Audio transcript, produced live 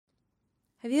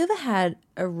Have you ever had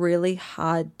a really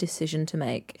hard decision to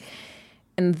make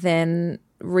and then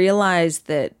realized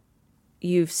that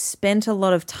you've spent a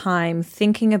lot of time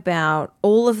thinking about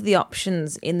all of the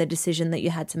options in the decision that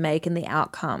you had to make and the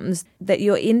outcomes, that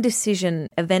your indecision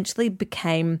eventually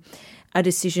became a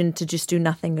decision to just do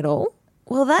nothing at all?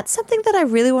 Well, that's something that I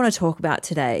really want to talk about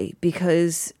today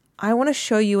because I want to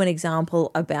show you an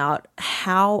example about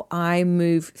how I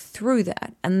move through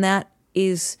that. And that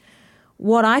is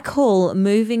what I call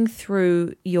moving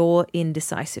through your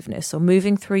indecisiveness or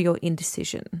moving through your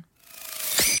indecision.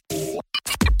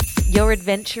 Your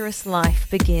adventurous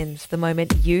life begins the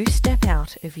moment you step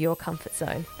out of your comfort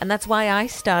zone. And that's why I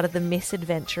started the Miss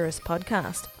Adventurous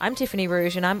podcast. I'm Tiffany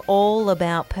Rouge and I'm all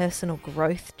about personal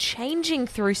growth, changing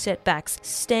through setbacks,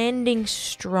 standing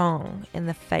strong in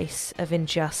the face of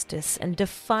injustice and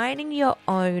defining your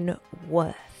own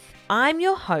worth. I'm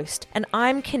your host, and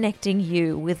I'm connecting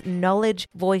you with knowledge,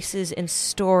 voices, and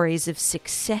stories of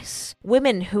success.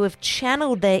 Women who have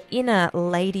channeled their inner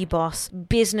lady boss,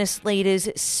 business leaders,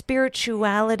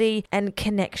 spirituality, and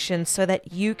connection so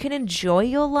that you can enjoy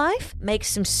your life, make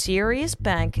some serious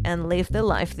bank, and live the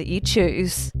life that you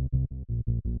choose.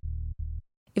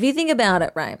 If you think about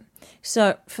it, right?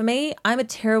 So for me, I'm a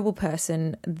terrible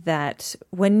person that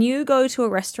when you go to a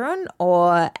restaurant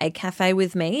or a cafe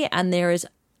with me and there is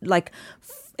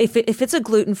if it's a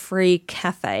gluten-free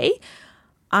cafe,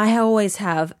 I always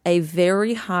have a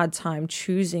very hard time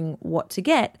choosing what to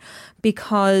get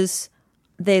because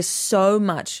there's so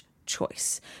much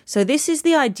choice. So this is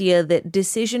the idea that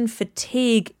decision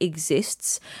fatigue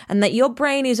exists and that your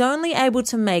brain is only able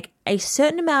to make a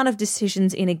certain amount of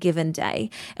decisions in a given day.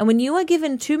 And when you are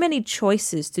given too many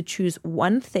choices to choose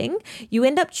one thing, you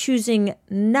end up choosing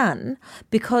none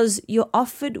because you're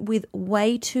offered with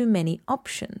way too many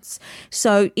options.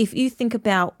 So if you think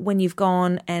about when you've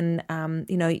gone and,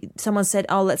 someone said,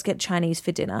 oh, let's get Chinese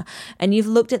for dinner, and you've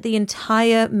looked at the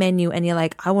entire menu and you're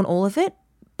like, I want all of it,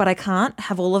 but I can't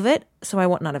have all of it, so I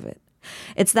want none of it.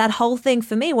 It's that whole thing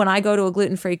for me when I go to a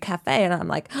gluten-free cafe and I'm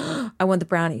like, I want the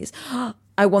brownies,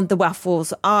 I want the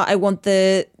waffles, I want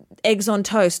the eggs on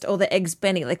toast or the eggs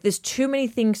Benny. Like there's too many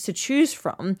things to choose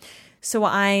from, so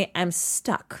I am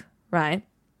stuck, right?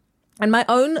 And my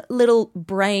own little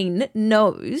brain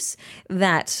knows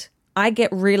that I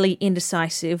get really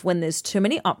indecisive when there's too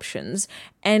many options,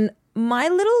 and my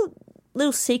little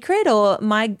secret or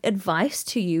my advice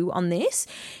to you on this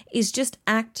is just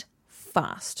act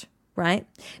fast, right?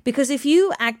 Because if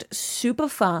you act super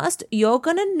fast, you're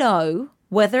going to know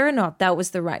whether or not that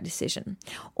was the right decision.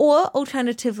 Or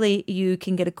alternatively, you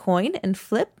can get a coin and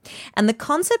flip. And the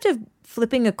concept of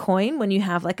flipping a coin when you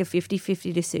have like a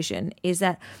 50-50 decision is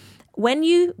that when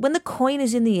the coin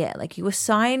is in the air, like you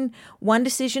assign one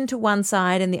decision to one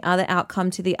side and the other outcome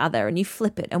to the other, and you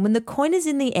flip it. And when the coin is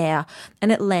in the air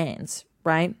and it lands,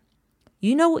 right,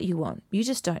 you know what you want. You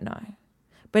just don't know.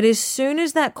 But as soon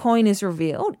as that coin is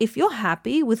revealed, if you're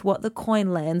happy with what the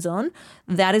coin lands on,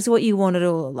 that is what you wanted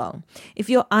all along. If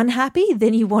you're unhappy,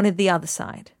 then you wanted the other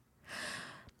side.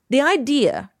 The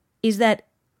idea is that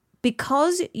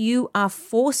because you are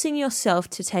forcing yourself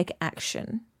to take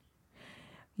action,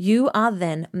 you are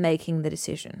then making the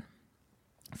decision.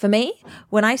 For me,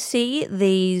 when I see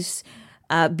these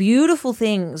beautiful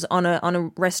things on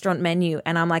a restaurant menu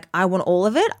and I'm like, I want all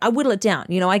of it, I whittle it down.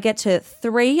 I get to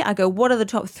 3, I go, what are the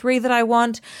top 3 that I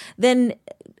want? Then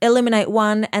eliminate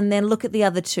 1 and then look at the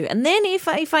other 2. And then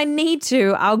if I need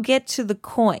to, I'll get to the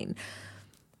coin.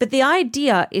 But the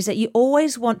idea is that you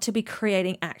always want to be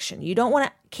creating action. You don't want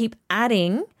to keep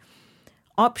adding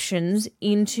options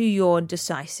into your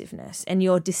decisiveness and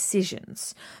your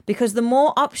decisions, because the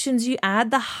more options you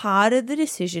add, the harder the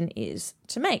decision is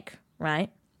to make, right?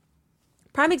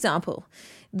 Prime example,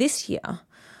 this year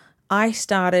I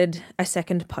started a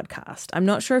second podcast. I'm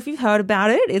not sure if you've heard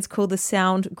about it. It's called the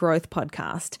Sound Growth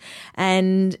Podcast,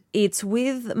 and it's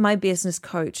with my business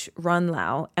coach, Ron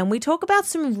Lau, and we talk about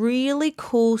some really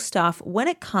cool stuff when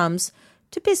it comes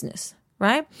to business.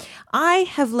 Right? I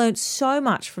have learned so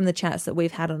much from the chats that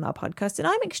we've had on our podcast, and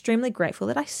I'm extremely grateful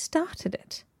that I started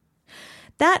it.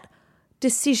 That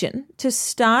decision to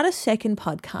start a second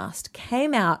podcast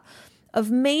came out of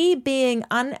me being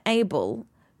unable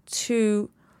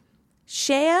to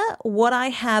share what I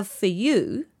have for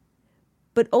you,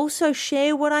 but also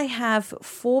share what I have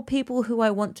for people who I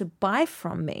want to buy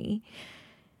from me.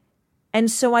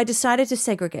 And so I decided to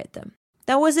segregate them.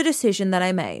 That was a decision that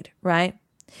I made, right?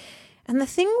 And the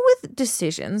thing with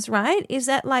decisions, right, is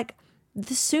that like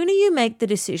the sooner you make the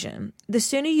decision, the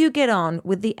sooner you get on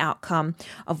with the outcome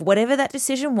of whatever that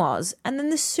decision was, and then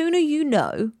the sooner you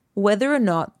know whether or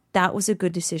not that was a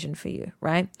good decision for you,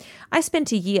 right? I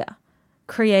spent a year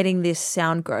creating this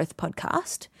Sound Growth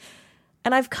podcast,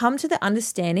 and I've come to the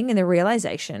understanding and the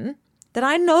realization that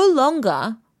I no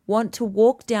longer want to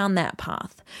walk down that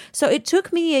path. So it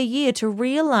took me a year to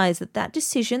realize that that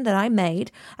decision that I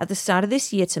made at the start of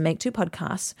this year to make 2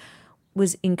 podcasts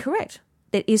was incorrect.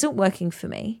 That isn't working for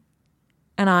me,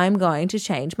 and I'm going to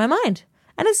change my mind.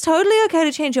 And it's totally okay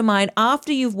to change your mind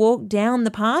after you've walked down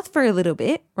the path for a little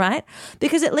bit, right?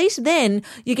 Because at least then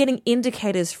you're getting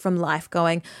indicators from life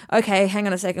going, okay, hang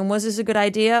on a second, was this a good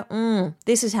idea?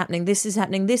 This is happening, this is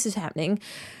happening, this is happening.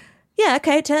 Yeah,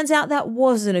 okay, it turns out that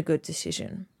wasn't a good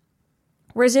decision.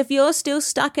 Whereas if you're still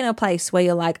stuck in a place where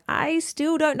you're like, I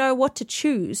still don't know what to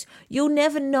choose, you'll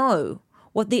never know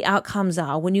what the outcomes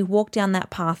are when you walk down that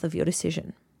path of your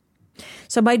decision.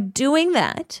 So by doing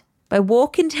that, by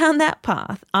walking down that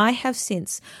path, I have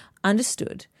since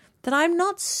understood that I'm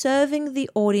not serving the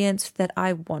audience that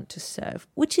I want to serve,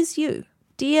 which is you.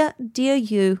 Dear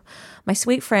you, my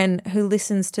sweet friend who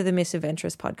listens to the Miss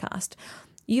Adventurous podcast.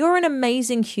 You're an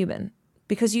amazing human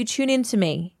because you tune in to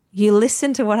me, you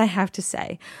listen to what I have to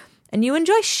say, and you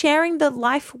enjoy sharing the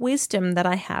life wisdom that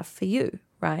I have for you,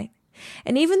 right?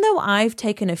 And even though I've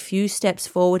taken a few steps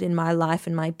forward in my life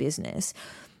and my business,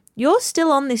 you're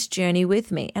still on this journey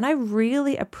with me, and I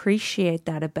really appreciate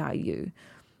that about you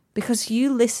because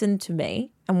you listen to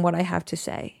me and what I have to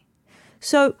say.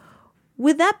 So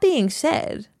with that being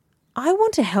said, I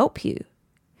want to help you.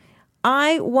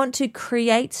 I want to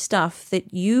create stuff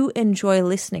that you enjoy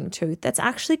listening to that's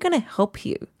actually going to help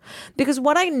you. Because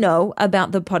what I know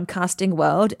about the podcasting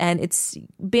world, and it's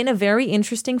been a very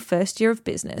interesting first year of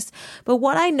business, but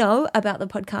what I know about the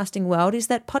podcasting world is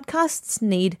that podcasts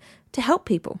need to help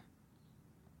people.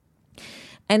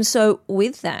 And so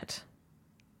with that,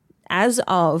 as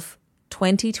of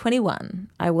 2021,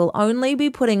 I will only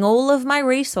be putting all of my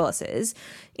resources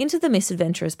into the Miss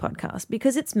Adventurous podcast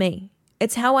because it's me.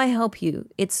 It's how I help you.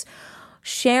 It's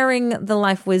sharing the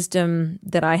life wisdom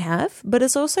that I have, but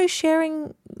it's also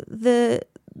sharing the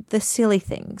silly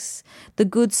things, the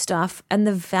good stuff, and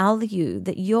the value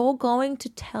that you're going to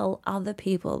tell other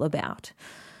people about.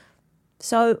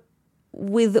 So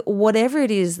with whatever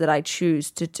it is that I choose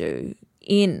to do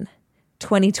in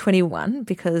 2021,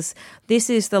 because this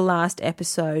is the last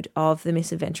episode of the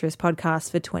Miss Adventurous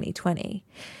podcast for 2020,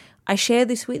 I share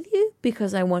this with you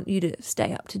because I want you to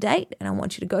stay up to date and I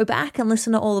want you to go back and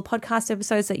listen to all the podcast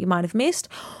episodes that you might have missed.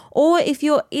 Or if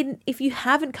you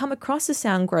haven't come across a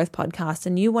Sound Growth podcast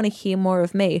and you want to hear more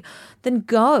of me, then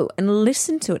go and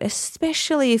listen to it,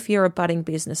 especially if you're a budding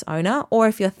business owner or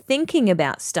if you're thinking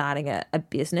about starting a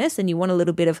business and you want a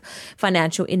little bit of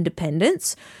financial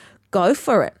independence. Go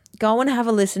for it. Go and have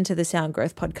a listen to the Sound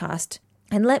Growth podcast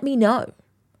and let me know.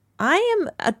 I am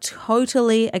a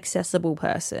totally accessible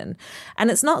person,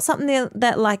 and it's not something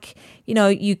that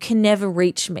you can never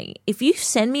reach me. If you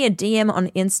send me a DM on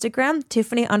Instagram,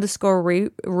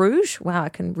 Tiffany_Rouge, wow, I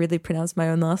can really pronounce my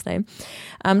own last name,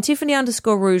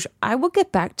 Tiffany_Rouge, I will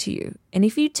get back to you. And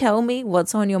if you tell me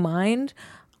what's on your mind,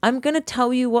 I'm going to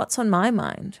tell you what's on my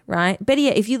mind, right? Better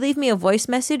yet, if you leave me a voice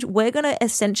message, we're going to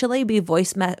essentially be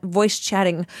voice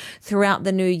chatting throughout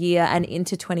the new year and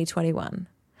into 2021.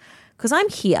 Because I'm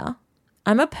here,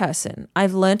 I'm a person,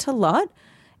 I've learnt a lot,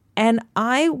 and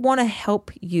I want to help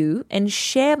you and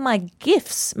share my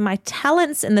gifts, my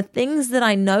talents, and the things that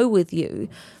I know with you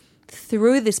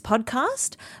through this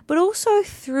podcast, but also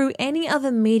through any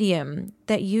other medium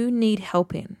that you need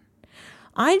help in.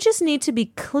 I just need to be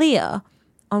clear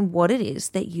on what it is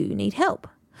that you need help.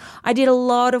 I did a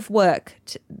lot of work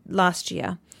last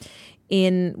year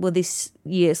this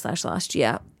year/last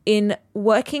year, in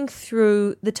working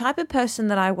through the type of person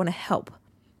that I want to help,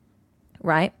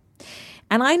 right?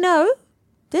 And I know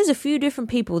there's a few different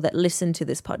people that listen to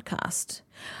this podcast.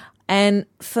 And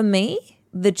for me,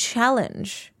 the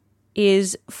challenge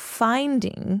is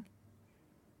finding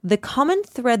the common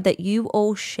thread that you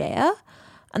all share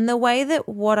and the way that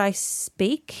what I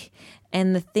speak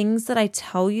and the things that I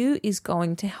tell you is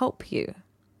going to help you.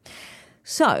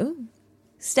 So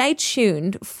stay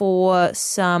tuned for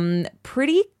some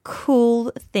pretty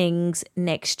cool things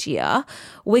next year.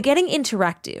 We're getting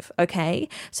interactive, okay?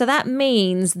 So that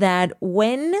means that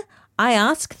when I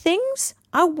ask things,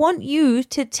 I want you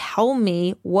to tell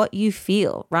me what you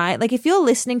feel, right? Like if you're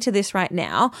listening to this right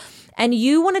now and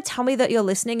you want to tell me that you're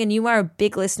listening and you are a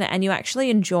big listener and you actually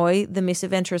enjoy the Miss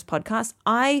Adventurous podcast,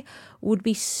 I would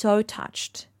be so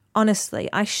touched. Honestly,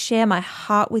 I share my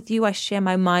heart with you. I share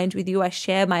my mind with you. I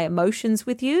share my emotions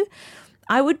with you.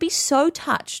 I would be so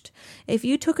touched if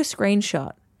you took a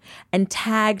screenshot and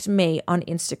tagged me on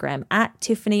Instagram at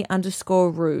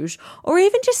Tiffany_Rouge, or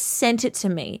even just sent it to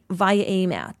me via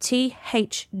email,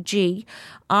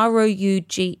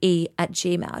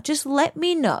 THGROUGE@gmail. Just let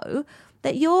me know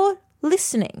that you're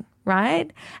listening,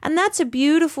 right? And that's a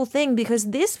beautiful thing, because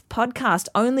this podcast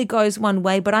only goes one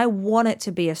way, but I want it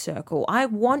to be a circle. I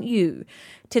want you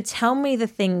to tell me the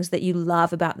things that you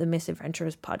love about the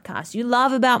Misadventurers podcast. You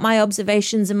love about my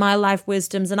observations and my life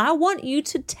wisdoms, and I want you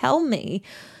to tell me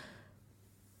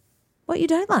what you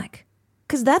don't like,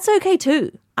 because that's okay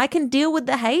too. I can deal with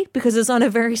the hate because it's on a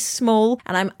very small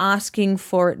and I'm asking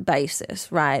for it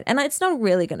basis, right? And it's not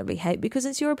really going to be hate because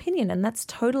it's your opinion, and that's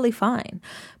totally fine.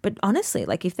 But honestly,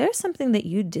 like, if there's something that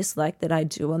you dislike that I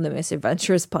do on the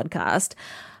Misadventurers podcast,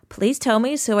 please tell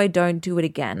me so I don't do it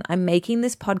again. I'm making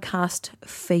this podcast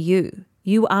for you.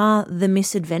 You are the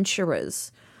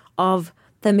misadventurers of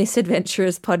the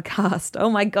Misadventurers podcast. Oh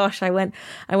my gosh, I went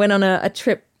on a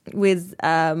trip with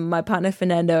my partner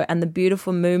Fernando and the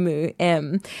beautiful Mumu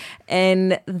M,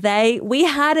 and we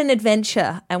had an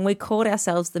adventure and we called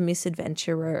ourselves the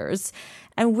Misadventurers,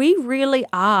 and we really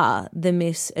are the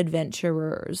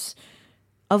misadventurers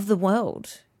of the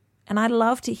world. And I'd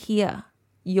love to hear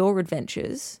your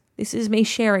adventures. This is me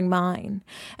sharing mine.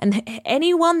 And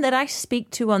anyone that I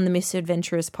speak to on the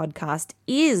Misadventurers podcast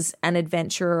is an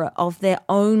adventurer of their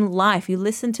own life. You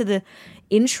listen to the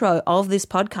intro of this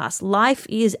podcast. Life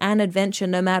is an adventure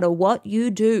no matter what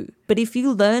you do. But if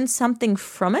you learn something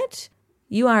from it,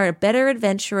 you are a better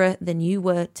adventurer than you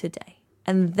were today.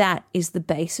 And that is the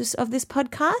basis of this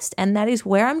podcast. And that is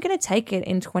where I'm going to take it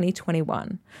in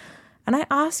 2021. And I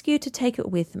ask you to take it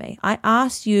with me. I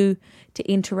ask you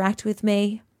to interact with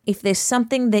me. If there's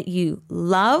something that you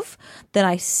love that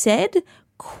I said,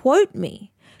 quote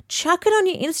me. Chuck it on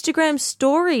your Instagram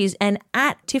stories and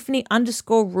at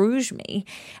Tiffany_Rouge me,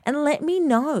 and let me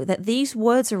know that these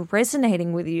words are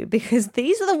resonating with you, because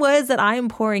these are the words that I am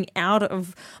pouring out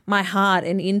of my heart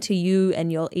and into you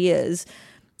and your ears.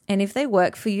 And if they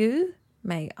work for you,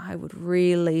 mate, I would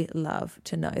really love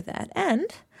to know that. And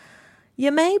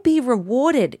you may be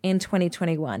rewarded in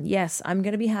 2021. Yes, I'm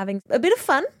going to be having a bit of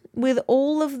fun with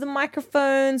all of the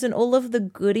microphones and all of the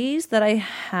goodies that I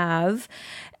have.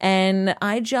 And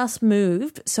I just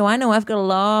moved, so I know I've got a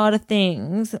lot of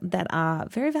things that are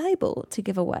very valuable to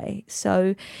give away.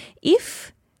 So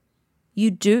if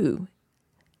you do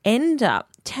end up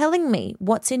telling me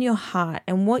what's in your heart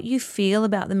and what you feel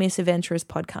about the Misadventurers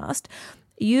podcast,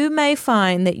 you may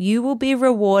find that you will be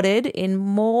rewarded in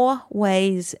more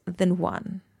ways than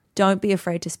one. Don't be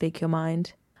afraid to speak your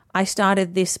mind. I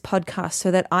started this podcast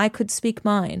so that I could speak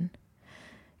mine,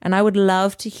 and I would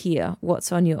love to hear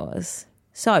what's on yours.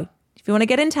 So if you want to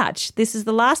get in touch, this is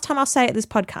the last time I'll say it this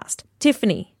podcast.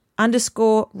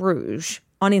 Tiffany_Rouge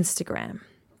on Instagram.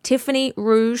 Tiffany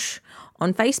Rouge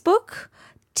on Facebook.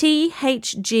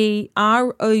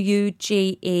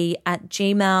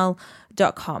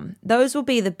 THGROUGE@gmail.com. Those will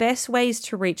be the best ways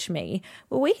to reach me,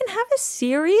 where we can have a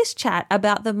serious chat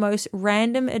about the most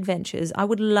random adventures. I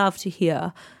would love to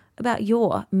hear about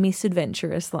your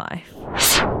misadventurous life.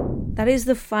 That is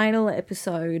the final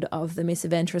episode of the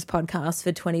Misadventurers podcast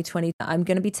for 2020. I'm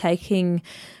going to be taking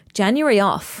January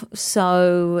off,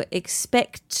 so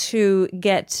expect to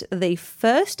get the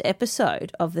first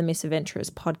episode of the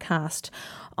Misadventurers podcast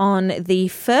on the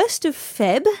 1st of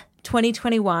Feb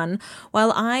 2021,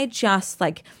 while I just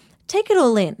take it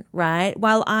all in, right?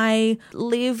 While I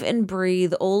live and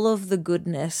breathe all of the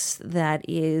goodness that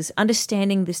is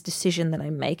understanding this decision that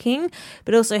I'm making,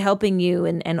 but also helping you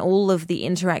and all of the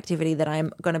interactivity that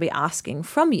I'm going to be asking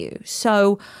from you.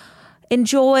 So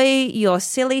enjoy your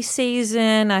silly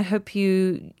season. I hope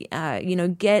you,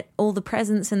 get all the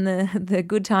presents and the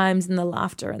good times and the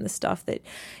laughter and the stuff that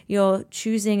you're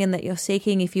choosing and that you're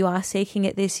seeking if you are seeking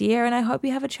it this year. And I hope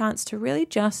you have a chance to really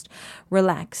just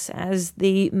relax as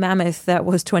the mammoth that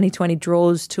was 2020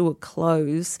 draws to a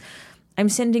close. I'm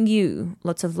sending you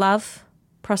lots of love,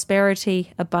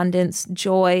 prosperity, abundance,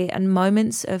 joy, and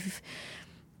moments of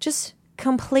just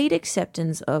complete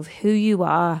acceptance of who you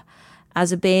are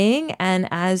as a being and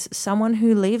as someone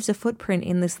who leaves a footprint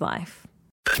in this life.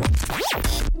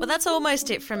 Well, that's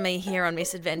almost it from me here on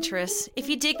Misadventurous. If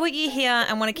you dig what you hear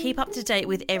and want to keep up to date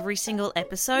with every single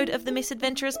episode of the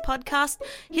Misadventurous podcast,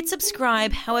 hit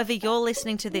subscribe however you're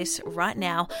listening to this right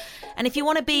now. And if you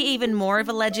want to be even more of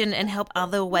a legend and help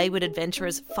other wayward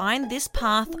adventurers find this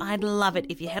path, I'd love it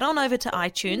if you head on over to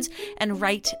iTunes and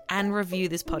rate and review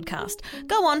this podcast.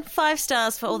 Go on, 5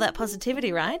 stars for all that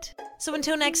positivity, right? So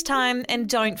until next time, and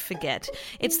don't forget,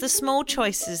 it's the small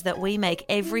choices that we make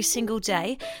every single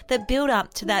day that build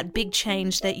up to that big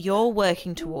change that you're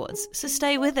working towards. So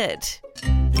stay with it.